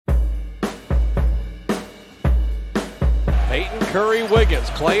Ayton, Curry, Wiggins,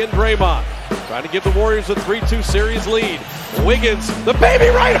 Clay, and Draymond trying to give the Warriors a 3-2 series lead. Wiggins, the baby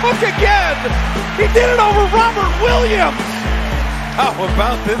right hook again. He did it over Robert Williams. How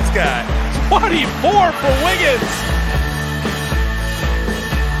about this guy? 24 for Wiggins.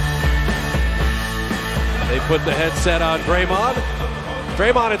 They put the headset on Draymond.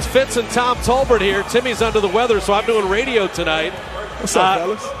 Draymond, it's Fitz and Tom Tolbert here. Timmy's under the weather, so I'm doing radio tonight. What's up,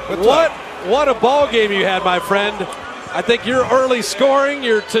 fellas? What a ball game you had, my friend. I think your early scoring,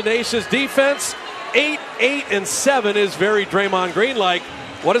 your tenacious defense, 8, 8, and 7 is very Draymond Green-like.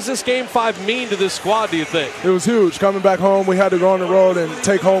 What does this Game 5 mean to this squad, do you think? It was huge. Coming back home, we had to go on the road and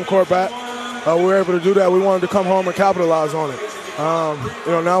take home court back. We were able to do that. We wanted to come home and capitalize on it.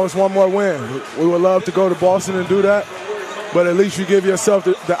 Now it's one more win. We would love to go to Boston and do that, but at least you give yourself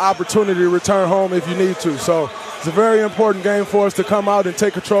the opportunity to return home if you need to. So it's a very important game for us to come out and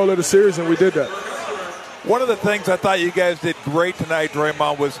take control of the series, and we did that. One of the things I thought you guys did great tonight,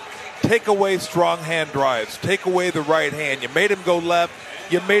 Draymond, was take away strong hand drives. Take away the right hand. You made him go left.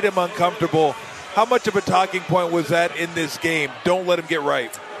 You made him uncomfortable. How much of a talking point was that in this game? Don't let him get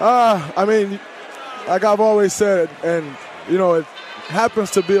right. Like I've always said, and, it happens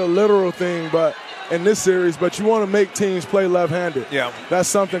to be a literal thing but in this series, but you want to make teams play left-handed. Yeah. That's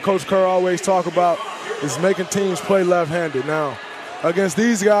something Coach Kerr always talk about, is making teams play left-handed. Now, against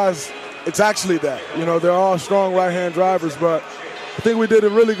these guys, it's actually that. They're all strong right-hand drivers, but I think we did a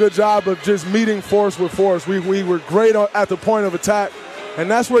really good job of just meeting force with force. We were great at the point of attack,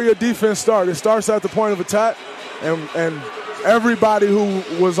 and that's where your defense starts. It starts at the point of attack, and everybody who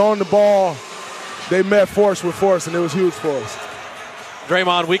was on the ball, they met force with force, and it was huge for us.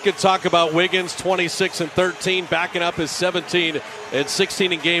 Draymond, we could talk about Wiggins, 26 and 13, backing up his 17 and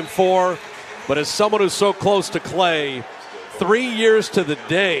 16 in Game 4. But as someone who's so close to Clay, 3 years to the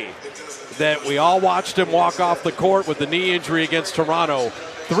day that we all watched him walk off the court with the knee injury against Toronto,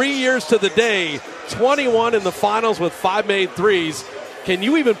 3 years to the day, 21 in the finals with 5 made threes. Can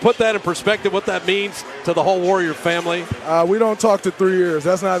you even put that in perspective, what that means to the whole Warrior family? We don't talk to 3 years.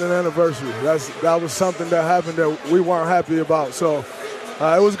 That's not an anniversary. That was something that happened that we weren't happy about. So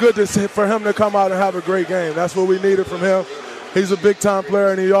it was good for him to come out and have a great game. That's what we needed from him. He's a big-time player,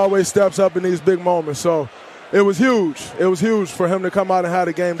 and he always steps up in these big moments. So it was huge. It was huge for him to come out and have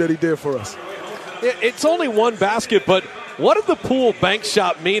the game that he did for us. It's only one basket, but what did the Poole bank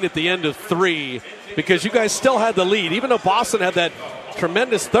shot mean at the end of 3? Because you guys still had the lead. Even though Boston had that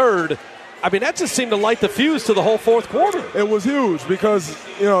tremendous third, that just seemed to light the fuse to the whole fourth quarter. It was huge because,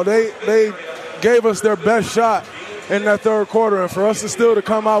 they gave us their best shot in that third quarter, and for us to still to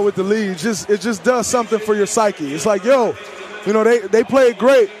come out with the lead, it just does something for your psyche. It's like, they played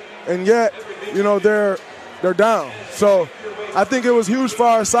great, and yet, they're down. So I think it was huge for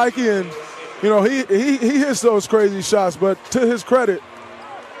our psyche, and, he hits those crazy shots, but to his credit,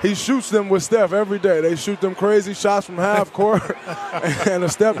 he shoots them with Steph every day. They shoot them crazy shots from half court and a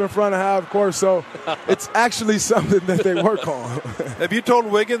step in front of half court. So it's actually something that they work on. Have you told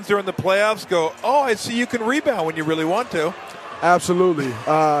Wiggins during the playoffs, I see you can rebound when you really want to? Absolutely.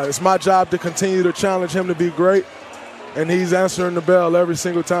 It's my job to continue to challenge him to be great, and he's answering the bell every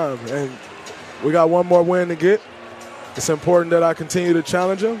single time. And we got one more win to get. It's important that I continue to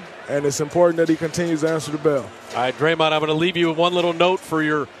challenge him, and it's important that he continues to answer the bell. All right, Draymond, I'm going to leave you with one little note for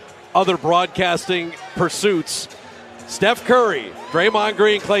your other broadcasting pursuits. Steph Curry, Draymond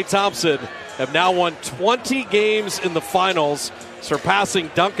Green, Klay Thompson have now won 20 games in the finals, surpassing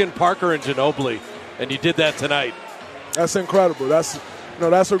Duncan, Parker, and Ginobili. And you did that tonight. That's incredible. That's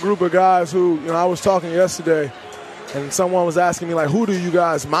a group of guys who, I was talking yesterday, and someone was asking me, who do you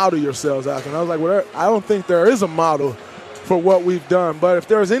guys model yourselves after? And I was like, well, I don't think there is a model for what we've done. But if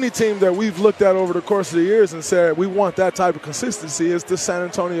there's any team that we've looked at over the course of the years and said we want that type of consistency, it's the San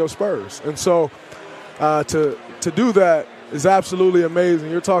Antonio Spurs. And so to do that is absolutely amazing.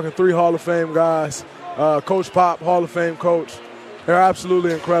 You're talking 3 Hall of Fame guys, Coach Pop, Hall of Fame coach. They're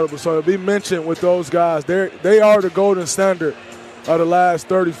absolutely incredible. So to be mentioned with those guys, they are the golden standard of the last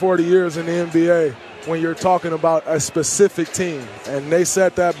 30, 40 years in the NBA when you're talking about a specific team. And they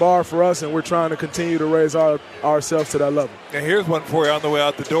set that bar for us, and we're trying to continue to raise ourselves to that level. And here's one for you on the way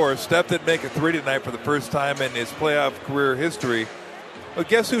out the door. Steph didn't make a 3 tonight for the first time in his playoff career history. Well,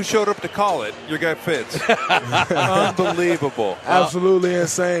 guess who showed up to call it? Your guy Fitz. Unbelievable. Absolutely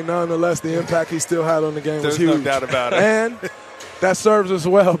insane. Nonetheless, the impact he still had on the game was huge. There's no doubt about it. And that serves us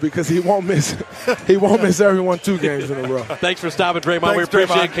well because he won't miss everyone 2 games in a row. Thanks for stopping, Draymond. We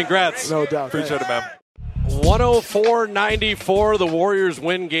appreciate it. Congrats. No doubt. Appreciate it, man. 104-94, the Warriors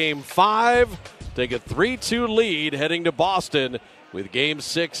win Game 5. Take a 3-2 lead heading to Boston with Game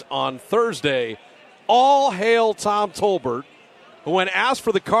 6 on Thursday. all hail Tom Tolbert, who, when asked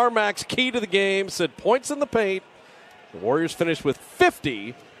for the CarMax key to the game, said points in the paint. The Warriors finished with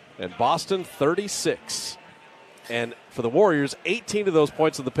 50 and Boston 36. And for the Warriors, 18 of those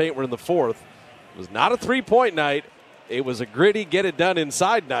points in the paint were in the fourth. It was not a three-point night. It was a gritty,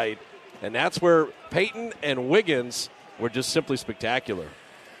 get-it-done-inside night. And that's where Payton and Wiggins were just simply spectacular.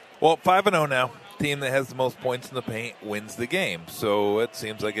 Well, 5-0 now. Team that has the most points in the paint wins the game. So it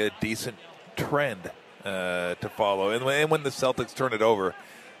seems like a decent trend to follow. And when the Celtics turn it over,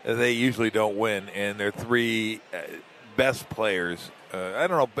 they usually don't win. And their three best players, I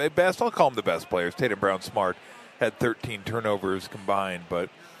don't know, best, I'll call them the best players. Tatum, Brown, Smart had 13 turnovers combined. But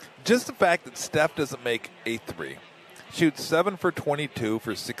just the fact that Steph doesn't make a three, shoots 7 for 22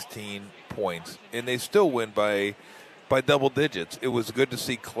 for 16 points, and they still win by double digits. It was good to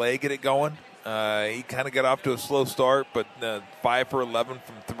see Clay get it going. He kind of got off to a slow start, but 5 for 11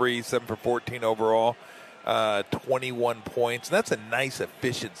 from 3, 7 for 14 overall, 21 points. And that's a nice,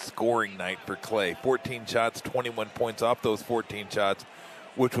 efficient scoring night for Clay. 14 shots, 21 points off those 14 shots,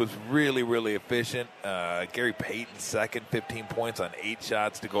 which was really, really efficient. Gary Payton second, 15 points on 8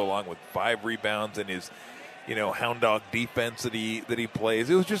 shots to go along with 5 rebounds and his hound dog defense that he plays.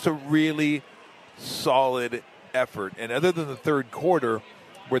 It was just a really solid effort. And other than the third quarter,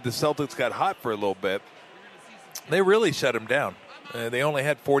 where the Celtics got hot for a little bit, they really shut him down. They only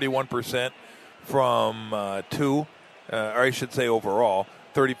had 41% from 2, or I should say overall,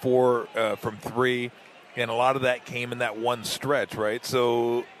 34 from 3, and a lot of that came in that one stretch, right?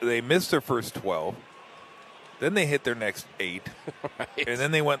 So they missed their first 12. Then they hit their next 8, right. And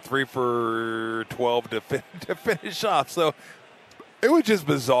then they went 3 for 12 to finish off. So it was just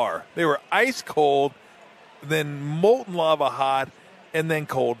bizarre. They were ice cold, then molten lava hot, and then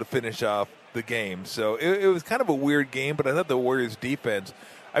cold to finish off the game. So it was kind of a weird game, but I thought the Warriors' defense,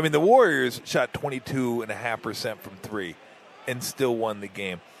 the Warriors shot 22.5% from 3 and still won the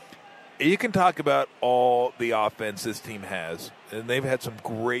game. You can talk about all the offense this team has, and they've had some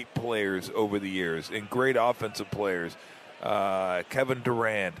great players over the years and great offensive players. Kevin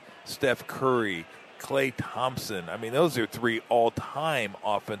Durant, Steph Curry, Klay Thompson. Those are 3 all-time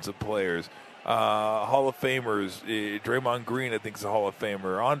offensive players. Hall of Famers. Draymond Green, I think, is a Hall of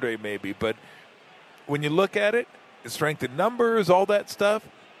Famer. Andre, maybe. But when you look at it, strength in numbers, all that stuff,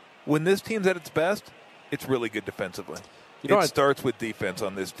 when this team's at its best, it's really good defensively. It starts with defense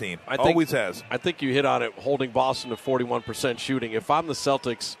on this team. Always has. I think you hit on it, holding Boston to 41% shooting. If I'm the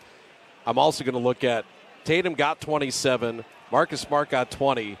Celtics, I'm also going to look at Tatum got 27, Marcus Smart got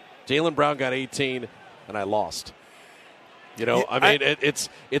 20, Jaylen Brown got 18, and I lost.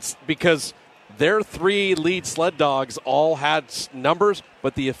 It's because their 3 lead sled dogs all had numbers,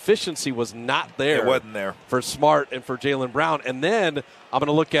 but the efficiency was not there. It wasn't there. For Smart and for Jaylen Brown. And then I'm going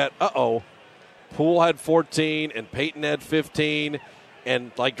to look at, Poole had 14 and Payton had 15.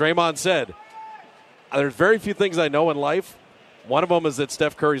 And like Draymond said, there's very few things I know in life. One of them is that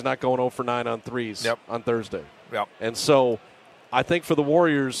Steph Curry's not going 0 for 9 on threes on Thursday. Yep. And so I think for the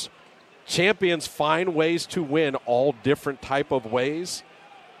Warriors, champions find ways to win all different type of ways.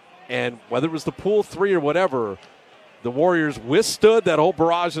 And whether it was the Poole 3 or whatever, the Warriors withstood that whole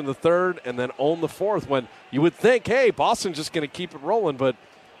barrage in the third and then owned the fourth, when you would think, hey, Boston's just going to keep it rolling. But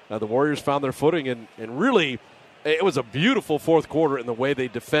the Warriors found their footing, and really it was a beautiful fourth quarter in the way they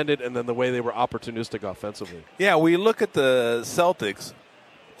defended and then the way they were opportunistic offensively. Yeah, we look at the Celtics.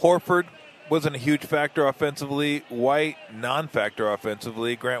 Horford wasn't a huge factor offensively. White, non-factor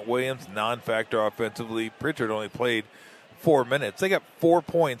offensively. Grant Williams, non-factor offensively. Pritchard only played 4 minutes. They got 4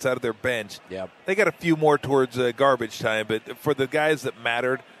 points out of their bench. Yep. They got a few more towards garbage time, but for the guys that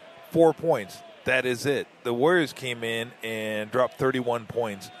mattered, 4 points. That is it. The Warriors came in and dropped 31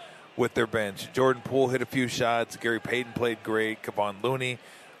 points with their bench. Jordan Poole hit a few shots. Gary Payton played great. Kevon Looney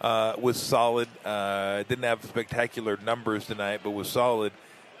was solid. Didn't have spectacular numbers tonight, but was solid.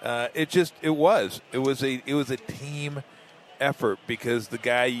 It was a team effort, because the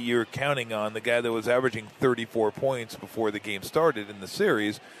guy you're counting on, the guy that was averaging 34 points before the game started in the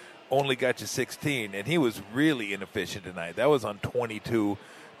series, only got you 16, and he was really inefficient tonight. That was on 22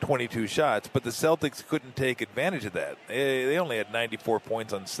 shots, but the Celtics couldn't take advantage of that. They only had 94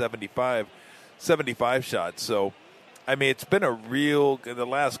 points on 75 shots. So, it's been the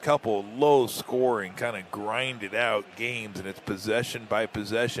last couple low-scoring, kind of grinded out games, and it's possession by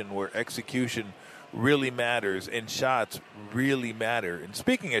possession where execution really matters and shots really matter. And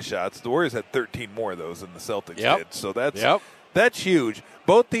speaking of shots, the Warriors had 13 more of those than the Celtics did. So that's huge.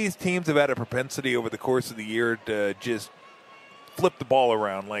 Both these teams have had a propensity over the course of the year to just flip the ball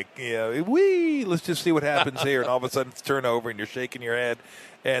around. Like, let's just see what happens here. And all of a sudden it's turnover and you're shaking your head.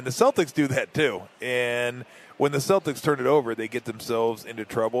 And the Celtics do that too. And when the Celtics turn it over, they get themselves into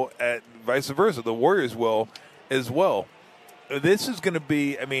trouble. And vice versa, the Warriors will as well. This is going to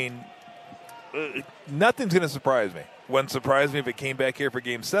be, nothing's going to surprise me. Wouldn't surprise me if it came back here for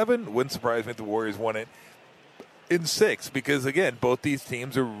Game 7. Wouldn't surprise me if the Warriors won it in 6. Because, again, both these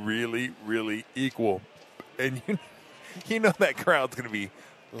teams are really, really equal. And you know that crowd's going to be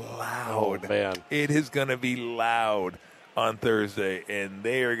loud. Oh, man. It is going to be loud on Thursday, and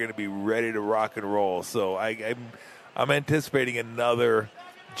they are going to be ready to rock and roll. So I'm anticipating another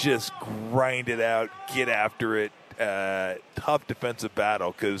just grind it out, get after it, tough defensive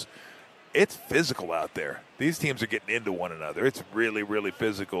battle because it's physical out there. These teams are getting into one another. It's really, really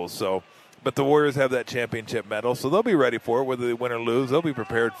physical. So, but the Warriors have that championship medal, so they'll be ready for it. Whether they win or lose, they'll be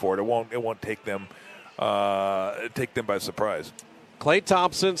prepared for it. It won't take them by surprise. Klay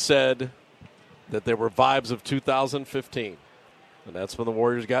Thompson said that there were vibes of 2015, and that's when the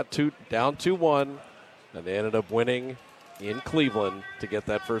Warriors got down 2-1, and they ended up winning in Cleveland to get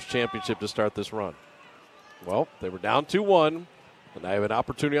that first championship to start this run. Well, they were down 2-1, and I have an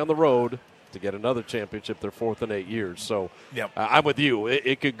opportunity on the road to get another championship, their 4th in 8 years. So yep. I'm with you.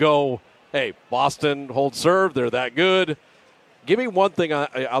 It could go, hey, Boston hold serve, they're that good. Give me one thing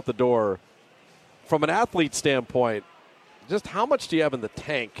out the door. From an athlete standpoint, just how much do you have in the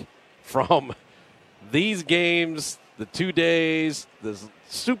tank from these games, the 2 days, this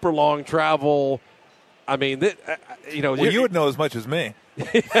super long travel? I mean, well, you would know as much as me.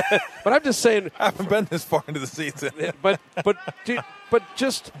 But I'm just saying, I haven't been this far into the season. but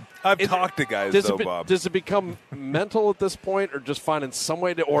just I've talked to guys, Bob. Does it become mental at this point, or just finding some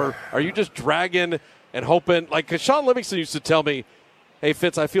way to, or are you just dragging and hoping? Like, because Sean Livingston used to tell me, "Hey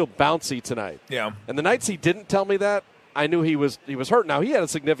Fitz, I feel bouncy tonight." Yeah. And the nights he didn't tell me that, I knew he was hurt. Now he had a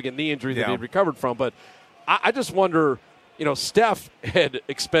significant knee injury that he had recovered from, but I just wonder. Steph had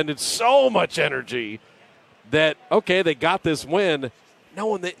expended so much energy that, okay, they got this win,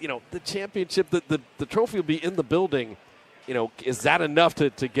 knowing that, the championship, the trophy will be in the building. Is that enough to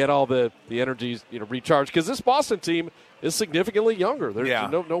get all the energies, recharged? Because this Boston team is significantly younger.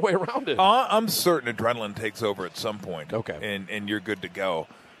 There's no way around it. I'm certain adrenaline takes over at some point. Okay. And you're good to go.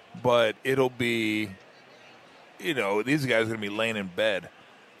 But it'll be, these guys are going to be laying in bed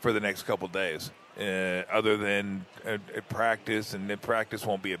for the next couple days. Other than at practice, and practice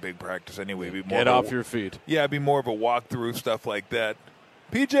won't be a big practice anyway. It'd be more Get off your feet. Yeah, it'd be more of a walkthrough, stuff like that.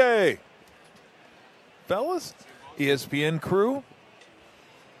 PJ, fellas, ESPN crew.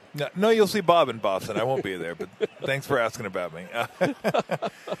 No, you'll see Bob in Boston. I won't be there, but thanks for asking about me.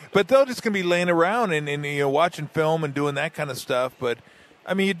 But they're just going to be laying around and watching film and doing that kind of stuff. But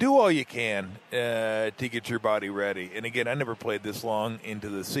you do all you can to get your body ready. And again, I never played this long into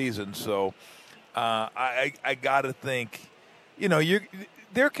the season, so. I got to think,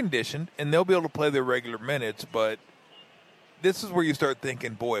 they're conditioned and they'll be able to play their regular minutes, but this is where you start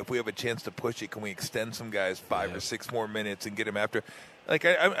thinking, boy, if we have a chance to push it, can we extend some guys 5 or 6 more minutes and get them after? Like,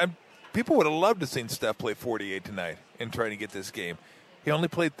 people would have loved to seen Steph play 48 tonight and trying to get this game. He only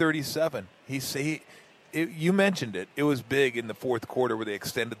played 37. You mentioned it. It was big in the fourth quarter where they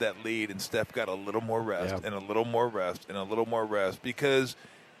extended that lead and Steph got a little more rest and a little more rest and a little more rest because –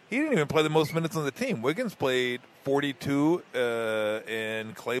 he didn't even play the most minutes on the team. Wiggins played 42,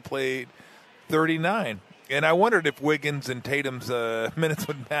 and Klay played 39. And I wondered if Wiggins and Tatum's minutes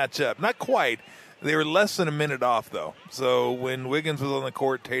would match up. Not quite. They were less than a minute off, though. So when Wiggins was on the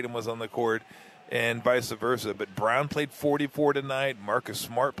court, Tatum was on the court, and vice versa. But Brown played 44 tonight. Marcus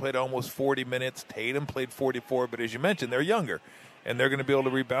Smart played almost 40 minutes. Tatum played 44. But as you mentioned, they're younger, and they're going to be able to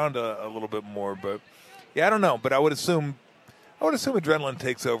rebound a little bit more. But, I don't know. But I would assume adrenaline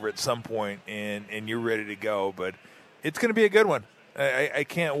takes over at some point, and you're ready to go. But it's going to be a good one. I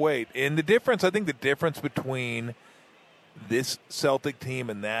can't wait. And I think the difference between this Celtic team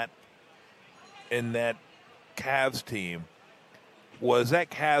and that Cavs team was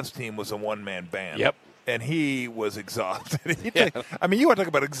that Cavs team was a one-man band. Yep. And he was exhausted. You want to talk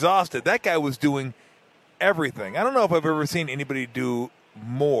about exhausted. That guy was doing everything. I don't know if I've ever seen anybody do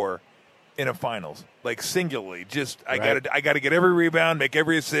more in a finals, like singularly. Just I got to get every rebound, make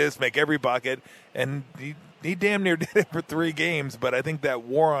every assist, make every bucket, and he damn near did it for 3 games. But I think that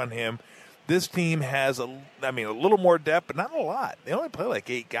wore on him. This team has a little more depth, but not a lot. They only play like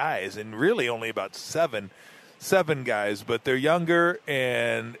 8 guys, and really only about seven guys. But they're younger,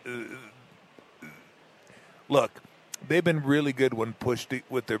 and look, they've been really good when pushed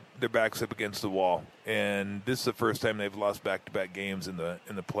with their backs up against the wall. And this is the first time they've lost back-to-back games in the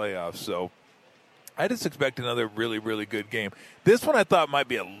playoffs. So I just expect another really, really good game. This one I thought might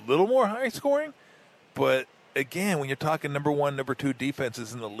be a little more high scoring, but again, when you're talking number 1, number 2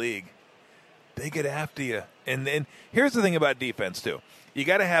 defenses in the league, they get after you. And then here's the thing about defense, too. You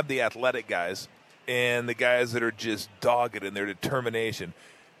got to have the athletic guys and the guys that are just dogged in their determination.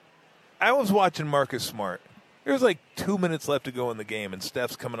 I was watching Marcus Smart. There was like 2 minutes left to go in the game, and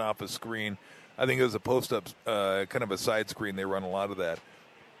Steph's coming off a screen. I think it was a post-up, kind of a side screen. They run a lot of that.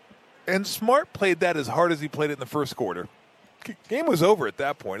 And Smart played that as hard as he played it in the first quarter. Game was over at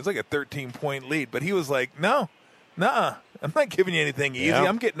that point. It's like a 13-point lead. But he was like, no, I'm not giving you anything easy. Yeah.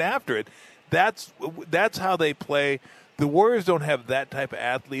 I'm getting after it. That's how they play. The Warriors don't have that type of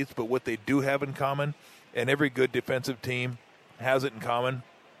athletes, but what they do have in common, and every good defensive team has it in common,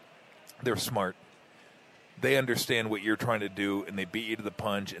 they're smart. They understand what you're trying to do, and they beat you to the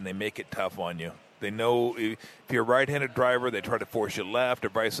punch, and they make it tough on you. They know if you're a right-handed driver, they try to force you left or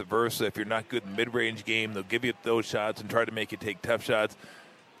vice versa. If you're not good in mid-range game, they'll give you those shots and try to make you take tough shots.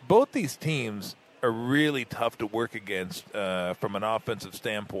 Both these teams are really tough to work against from an offensive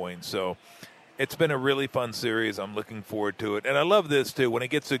standpoint. So it's been a really fun series. I'm looking forward to it. And I love this, too. When it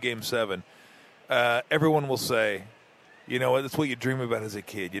gets to Game 7, everyone will say, you know, that's what you dream about as a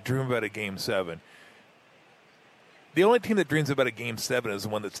kid. You dream about a Game 7. The only team that dreams about a Game 7 is the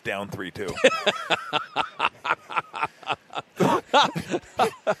one that's down 3-2.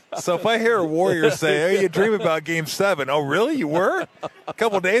 So if I hear a Warrior say, "Oh, you dream about Game 7," oh, really? You were? A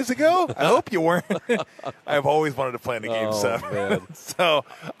couple days ago? I hope you weren't. I've always wanted to play in a Game 7. So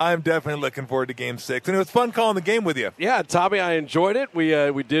I'm definitely looking forward to Game 6. And it was fun calling the game with you. Yeah, Tommy, I enjoyed it.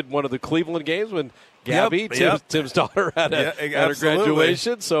 We did one of the Cleveland games when Gabby, Tim's daughter, had a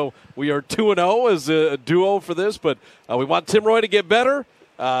graduation. So we are 2-0 as a duo for this. But we want Tim Roy to get better.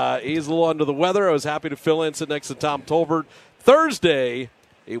 He's a little under the weather. I was happy to fill in, sit next to Tom Tolbert. Thursday,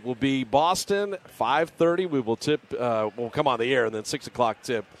 it will be Boston, 5:30. We will tip. We'll come on the air, and then 6 o'clock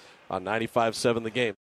tip on 95.7 The Game.